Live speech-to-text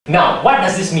Now, what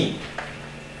does this mean?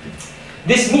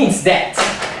 This means that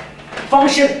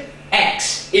function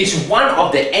x is one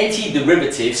of the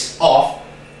antiderivatives of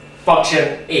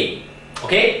function a.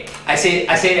 Okay? I say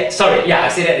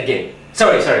that again.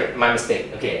 Sorry, my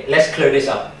mistake. Okay, let's clear this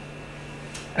up.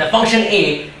 The function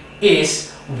a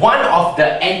is one of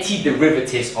the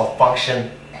antiderivatives of function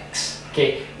x.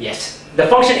 Okay, yes. The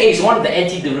function a is one of the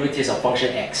antiderivatives of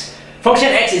function x. Function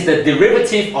x is the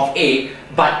derivative of a,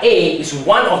 but a is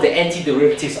one of the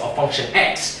antiderivatives of function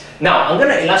x. Now, I'm going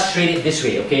to illustrate it this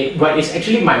way, okay? But it's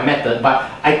actually my method, but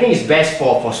I think it's best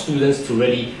for students to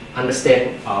really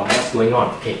understand what's going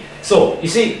on, okay? So, you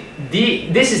see,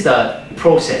 this is the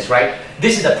process, right?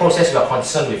 This is the process we are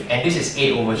concerned with, and this is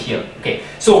a over here, okay?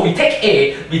 So, we take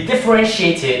a, we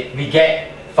differentiate it, we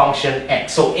get function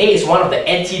x. So, a is one of the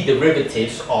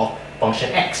antiderivatives of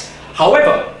function x.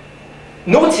 However,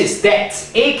 notice that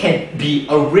a can be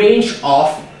a range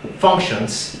of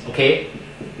functions, okay?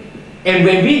 And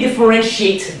when we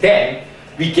differentiate them,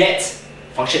 we get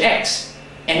function x.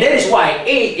 And that is why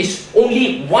a is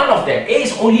only one of them. A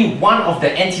is only one of the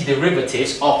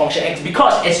antiderivatives of function x,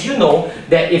 because as you know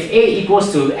that if a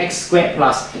equals to x squared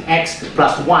plus x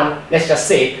plus 1, let's just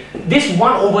say, this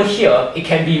 1 over here, it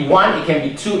can be 1, it can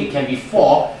be 2, it can be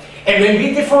 4. And when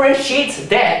we differentiate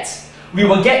that, we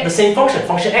will get the same function,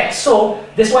 function x. So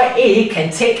that's why a can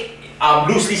take,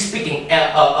 loosely speaking, an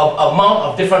amount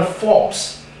of different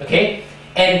forms. Okay,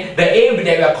 and the a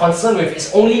that we are concerned with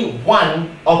is only one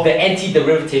of the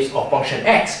antiderivatives of function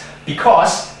x,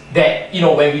 because that, you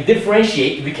know, when we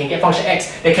differentiate, we can get function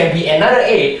x. There can be another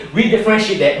a, we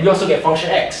differentiate that, we also get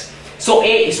function x. So a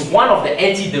is one of the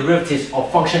antiderivatives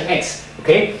of function x.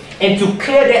 Okay, and to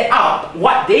clear that up,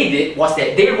 what they did was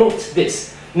that they wrote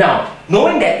this. Now,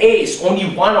 knowing that a is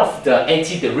only one of the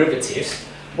antiderivatives,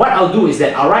 what I'll do is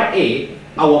that I'll write a,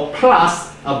 I will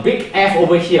plus a big F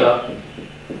over here.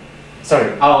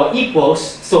 Our equals,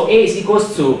 so a is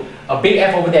equals to a big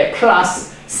F over there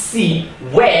plus c,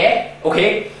 where,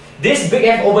 okay, this big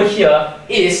F over here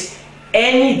is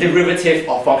any derivative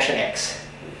of function x.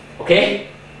 Okay?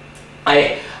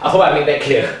 I hope I made that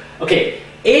clear. Okay,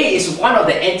 a is one of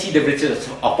the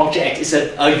antiderivatives of function x. It's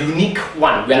a unique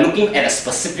one. We are looking at a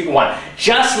specific one.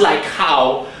 Just like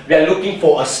how we are looking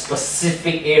for a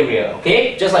specific area.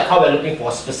 Okay? Just like how we are looking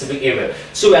for a specific area.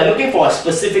 So we are looking for a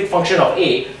specific function of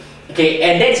a. Okay,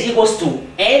 and that's equals to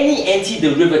any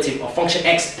antiderivative of function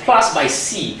x plus by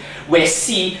c, where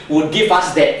c would give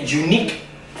us that unique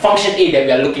function a that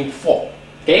we are looking for.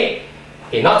 Okay,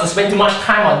 not to spend too much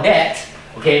time on that.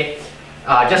 Okay,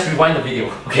 just rewind the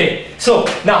video. Okay, so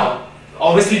now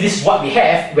obviously this is what we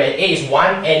have, where a is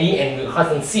 1, any, and we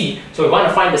constant c. So we want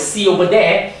to find the c over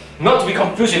there, not to be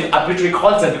confused with arbitrary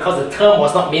constant, because the term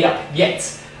was not made up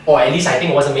yet. Or at least I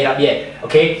think it wasn't made up yet.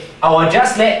 Okay, I will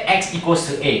just let x equals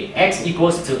to a. X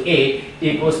equals to a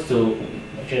equals to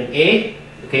a.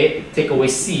 Okay, take away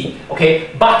c. Okay,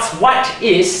 but what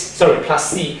is, plus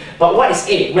c. But what is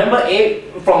a? Remember a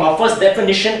from our first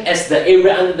definition as the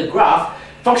area under the graph.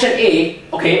 Function a,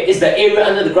 okay, is the area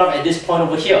under the graph at this point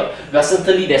over here. But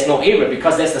certainly there's no area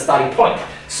because that's the starting point.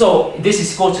 So this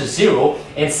is equal to 0,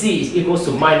 and c is equals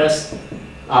to minus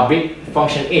big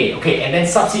function a. Okay, and then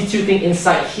substituting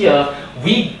inside here,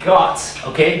 we got,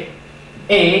 okay,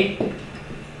 a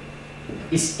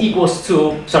is equals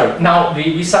to, now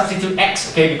we substitute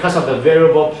x, okay, because of the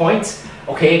variable point,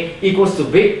 okay, equals to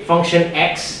big function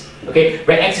x, okay,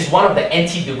 where x is one of the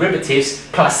antiderivatives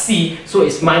plus c, so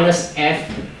it's minus f,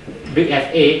 big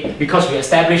F a, because we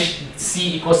established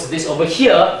c equals to this over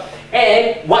here.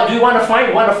 And what do we want to find?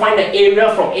 We want to find the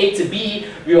area from a to b.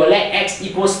 We will let x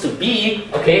equals to b,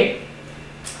 okay?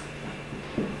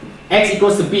 X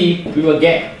equals to b, we will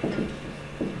get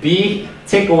b,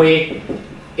 take away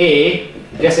a,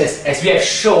 just as we have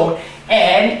shown,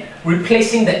 and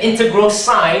replacing the integral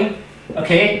sign,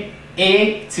 okay,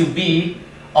 a to b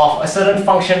of a certain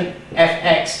function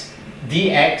fx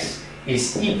dx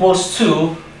is equals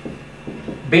to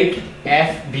big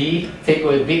fb, take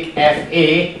away big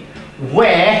fa,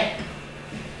 where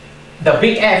the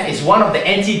big F is one of the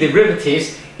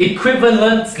antiderivatives,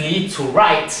 equivalently to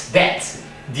write that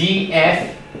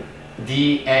df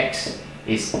dx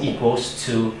is equals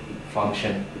to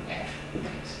function f.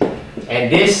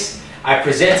 And this, I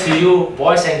present to you,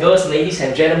 boys and girls, ladies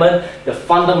and gentlemen, the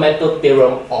fundamental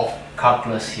theorem of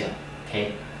calculus here.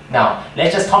 Okay. Now,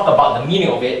 let's just talk about the meaning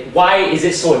of it. Why is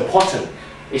it so important?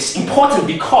 It's important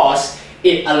because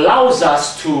it allows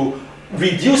us to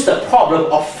reduce the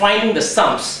problem of finding the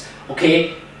sums,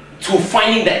 okay, to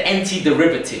finding the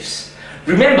antiderivatives.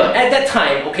 Remember, at that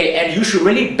time, okay, and you should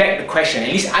really beg the question, at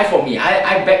least I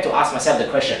beg to ask myself the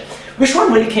question, Which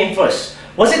one really came first?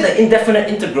 Was it the indefinite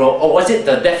integral or was it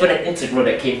the definite integral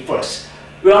that came first?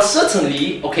 Well,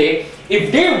 certainly, okay,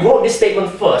 if they wrote this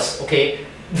statement first, okay,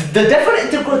 the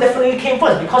definite integral definitely came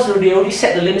first because they already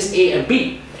set the limits a and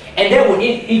b. And that would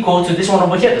equal to this one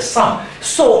over here, the sum.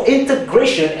 So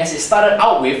integration, as it started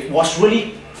out with, was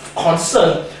really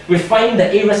concerned with finding the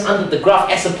areas under the graph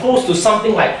as opposed to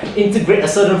something like integrate a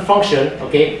certain function,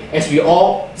 okay, as we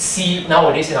all see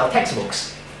nowadays in our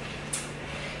textbooks.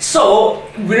 So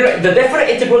the definite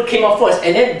integral came up first,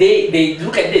 and then they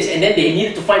look at this, and then they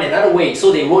needed to find another way.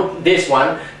 So they wrote this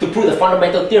one to prove the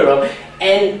fundamental theorem.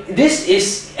 And this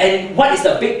is, and what is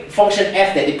the big function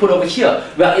f that they put over here?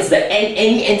 Well, it's the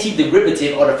any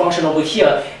antiderivative or the function over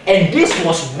here. And this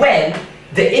was when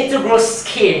the integrals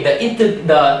came, the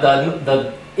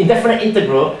indefinite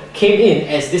integral came in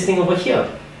as this thing over here.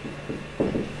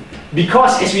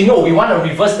 Because as we know, we want to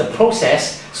reverse the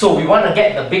process, so we want to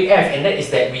get the big F, and that is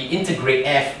that we integrate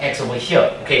fx over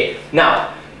here. Okay,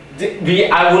 now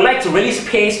I would like to really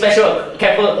pay special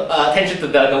careful attention to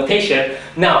the notation.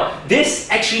 Now, this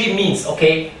actually means,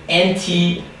 okay,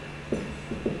 antiderivative.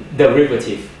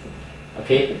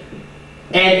 Okay,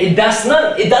 and it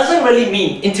doesn't really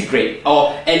mean integrate,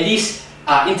 or at least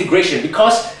integration,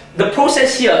 because the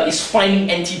process here is finding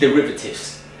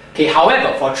antiderivatives. Okay,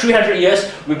 however, for 300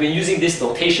 years, we've been using this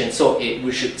notation, so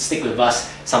we should stick with us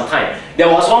sometime. There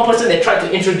was one person that tried to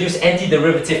introduce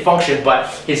antiderivative function, but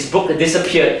his book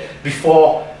disappeared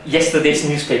before yesterday's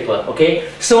newspaper, okay?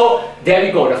 So, there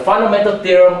we go, the fundamental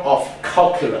theorem of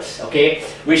calculus, okay?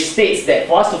 Which states that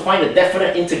for us to find a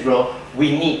definite integral,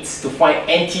 we need to find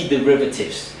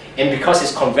antiderivatives. And because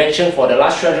it's convention for the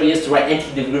last 300 years to write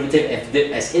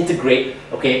antiderivative as integrate,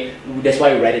 okay, that's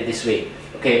why we write it this way.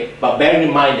 Okay, but bearing in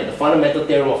mind that the fundamental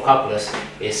theorem of calculus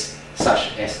is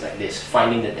such as like this,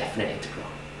 finding the definite integral.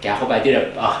 Okay, I hope I did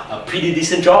a pretty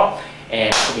decent job,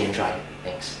 and I hope you enjoyed it.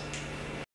 Thanks.